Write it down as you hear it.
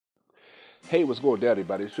Hey, what's going down,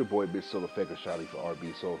 everybody? It's your boy, Big Soul Effect, Charlie for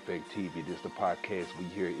RB Soul Effect TV. This is the podcast we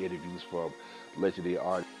hear interviews from legendary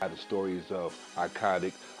artists, the stories of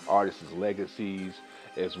iconic artists' legacies,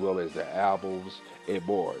 as well as their albums and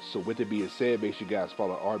more. So, with it being said, make sure you guys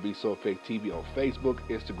follow RB Soul Effect TV on Facebook,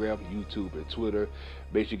 Instagram, YouTube, and Twitter.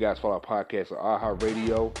 Make sure you guys follow our podcast on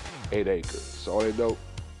iHeartRadio and Anchor. So, on that note,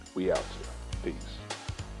 we out here. Peace.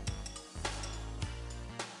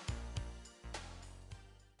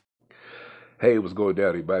 Hey, what's going down,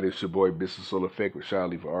 everybody? It's your boy, Mr. Soul Effect, with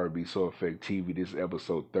Charlie for R&B Soul Effect TV. This is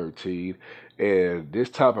episode 13. And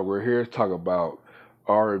this topic we're here to talk about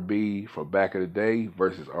R&B from back in the day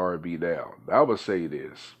versus R&B now. Now, I'm going to say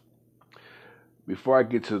this. Before I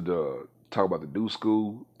get to the talk about the new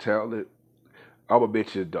school talent, I'm going to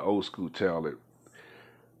mention the old school talent.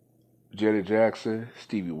 Janet Jackson,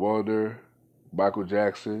 Stevie Wonder, Michael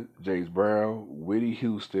Jackson, James Brown, Whitney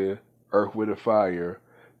Houston, Earth, Wind and Fire,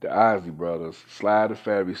 the Isley Brothers, Sly and the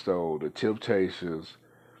Family Stone, the Temptations,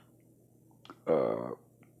 uh,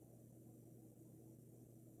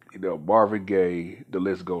 Marvin Gaye, the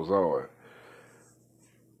list goes on.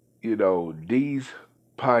 These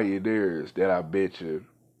pioneers that I mentioned,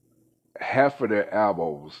 half of their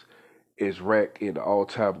albums is ranked in the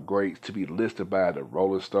all-time greats to be listed by the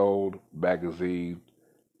Rolling Stone magazine,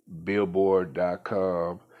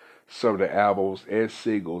 Billboard.com. Some of the albums and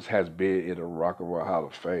singles has been in the Rock and Roll Hall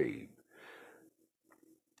of Fame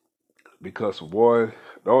because one,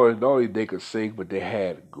 not only they could sing, but they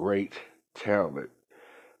had great talent.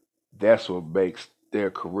 That's what makes their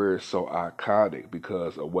career so iconic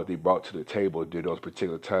because of what they brought to the table during those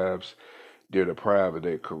particular times during the prime of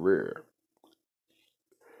their career.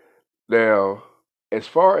 Now, as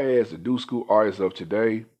far as the new school artists of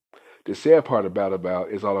today, the sad part about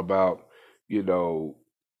is all about, you know,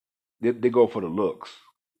 they go for the looks.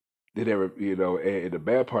 They never, and the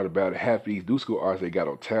bad part about it, half these new school artists they got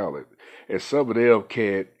on talent, and some of them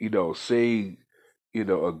can't, sing,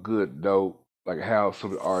 a good note like how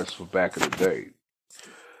some of the artists from back in the day.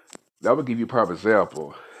 Now I'm gonna give you a prime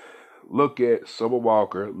example. Look at Summer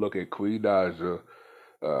Walker. Look at Queen Naja.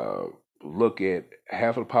 Uh, Look at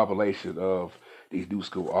half of the population of these new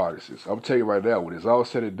school artists. I'm gonna tell you right now, when it's all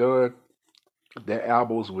said and done, their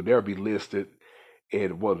albums would never be listed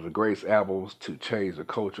in one of the greatest albums to change the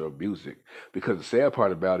culture of music. Because the sad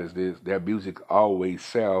part about it is this, that music always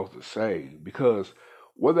sounds the same. Because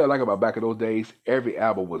what I like about back in those days, every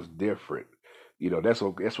album was different. That's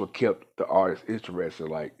what kept the artist interested.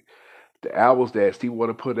 Like the albums that Steve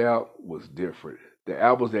Wonder put out was different. The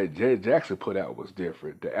albums that Janet Jackson put out was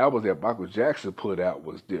different. The albums that Michael Jackson put out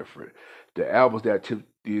was different. The albums that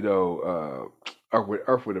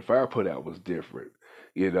Earth, Wind and Fire put out was different.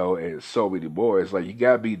 And so many more. It's like you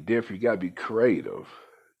gotta be different. You gotta be creative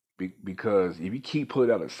because if you keep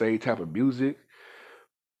putting out the same type of music,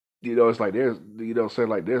 it's like there's saying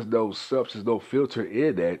like there's no substance, no filter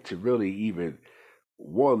in that to really even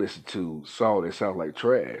want to listen to song that sounds like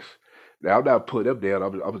trash. Now I'm not putting them down.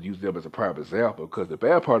 I'm just using them as a prime example because the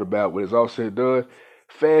bad part about when it's all said and done,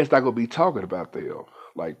 fans not gonna be talking about them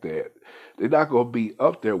like that. They're not gonna be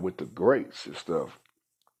up there with the greats and stuff.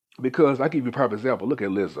 Because I give you a prime example. Look at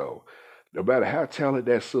Lizzo. No matter how talented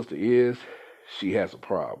that sister is, she has a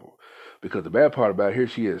problem. Because the bad part about her,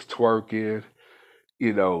 she is twerking,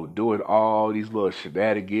 doing all these little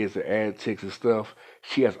shenanigans and antics and stuff.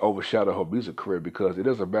 She has overshadowed her music career because it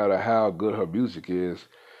doesn't matter how good her music is.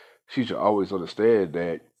 She should always understand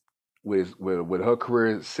that when her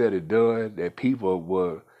career is said and done, that people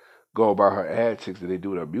will go about her antics that they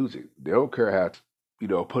do in her music. They don't care how,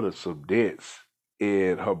 put some dents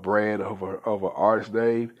in her brand of her artist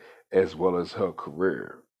name as well as her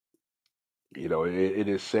career. It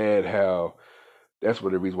is sad how that's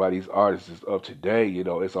one of the reasons why these artists is up today,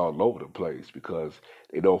 it's all over the place because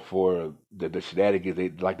they know for the shenanigans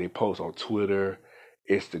they post on Twitter,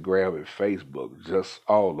 Instagram, and Facebook, just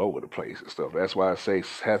all over the place and stuff. That's why I say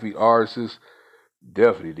happy artists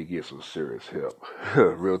definitely need to get some serious help.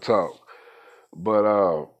 Real talk. But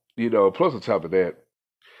plus on top of that,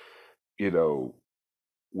 you know,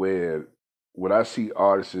 when I see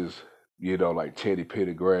artists, like Teddy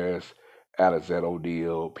Pendergrass, Alexander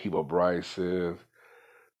O'Neal, People Bryson,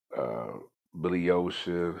 uh, Billy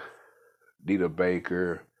Ocean, Nita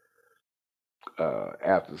Baker,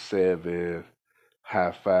 After Seven,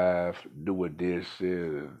 High Five, New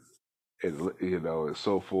Edition, and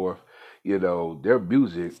so forth. Their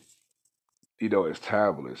music, is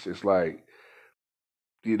timeless. It's like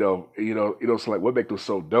so like what makes them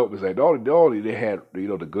so dope is like not only they had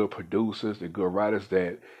the good producers, the good writers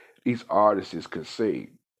that these artists could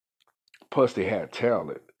sing, plus they had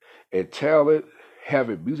talent, and talent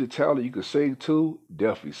having music talent you can sing to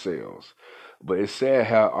definitely sells. But it's sad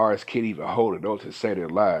how artists can't even hold a note to save their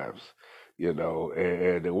lives, and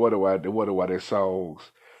they wonder why their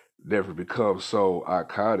songs never become so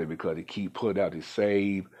iconic because they keep putting out the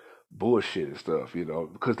same bullshit and stuff,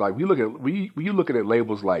 Because like when you looking at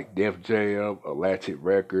labels like Def Jam, Atlantic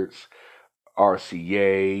Records,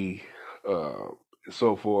 RCA, and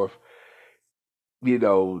so forth,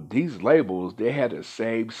 these labels, they had the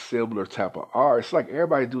same similar type of art. It's like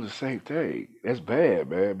everybody do the same thing. That's bad,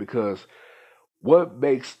 man, because what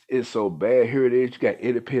makes it so bad, here it is, you got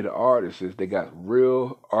independent artists, they got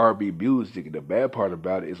real R&B music, and the bad part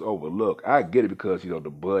about it is overlooked. I get it because, the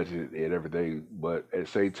budget and everything, but at the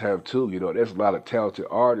same time, too, there's a lot of talented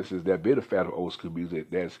artists that been a fan of old school music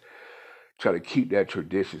that's trying to keep that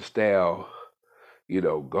tradition style,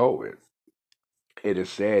 going. It is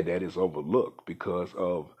sad that it's overlooked because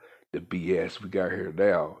of the BS we got here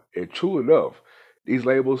now. And true enough, these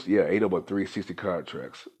labels, yeah, ain't no but 360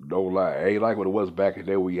 contracts. No lie. Ain't like what it was back in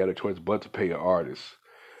the day where you had a choice but to pay an artist.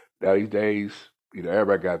 Now these days,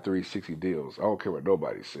 everybody got 360 deals. I don't care what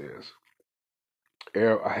nobody says.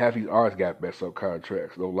 Half these artists got messed up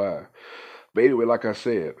contracts, no lie. But anyway, like I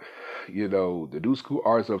said, the new school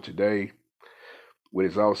artists of today, when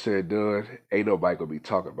it's all said and done, ain't nobody gonna be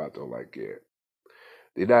talking about them like that.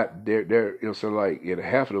 They're so like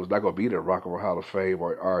half of them's not gonna be in the Rock and Roll Hall of Fame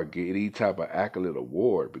or get any type of accolade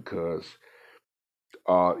award because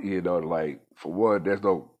like for one, there's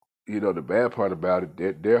no the bad part about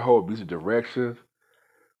it, their whole music direction,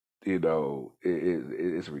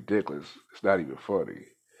 it's ridiculous. It's not even funny.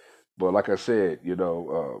 But like I said,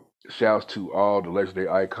 shouts to all the legendary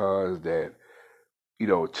icons that,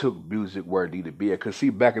 took music where it needed to be. Cause see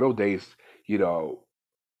back in those days, you know,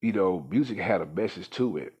 music had a message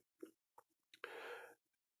to it.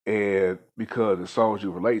 And because the songs you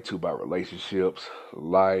relate to about relationships,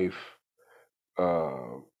 life,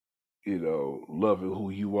 uh, loving who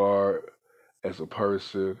you are as a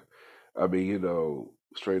person. I mean,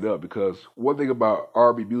 straight up. Because one thing about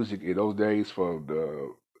R&B music in those days, from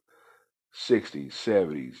the '60s,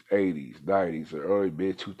 '70s, '80s, '90s, and early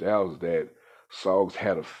mid 2000s, that songs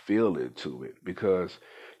had a feeling to it. Because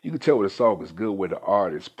you can tell when a song is good when the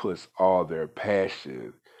artist puts all their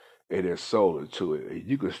passion and their soul into it. And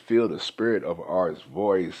you can feel the spirit of an artist's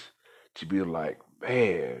voice to be like,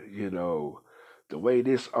 man, the way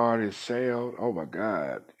this artist sound, oh my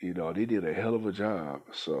God, they did a hell of a job.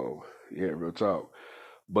 So yeah, real talk.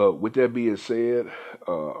 But with that being said,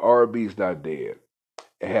 R&B is not dead.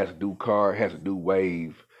 It has a new car, it has a new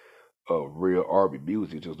wave of real R&B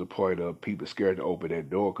music. Just the point of people scared to open that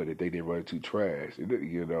door because they think they run into trash.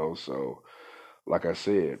 So like I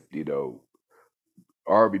said,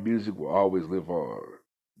 R&B music will always live on,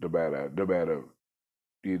 no matter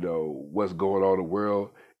what's going on in the world.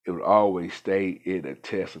 It will always stay in the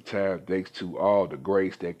test of time thanks to all the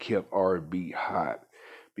greats that kept R&B hot,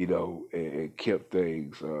 and kept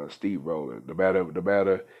things steamrolling. No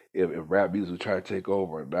matter if rap music was trying to take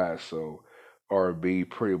over or not. So R&B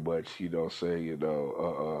pretty much, say,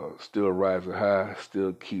 still rising high,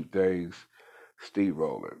 still keep things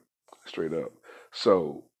steamrolling, straight up.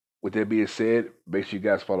 So, with that being said, make sure you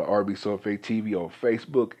guys follow RB Soul Fake TV on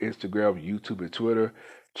Facebook, Instagram, YouTube, and Twitter.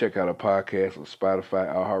 Check out our podcast on Spotify,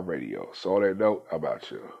 iHeartRadio. So, on that note, I'm out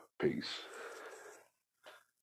you. Peace.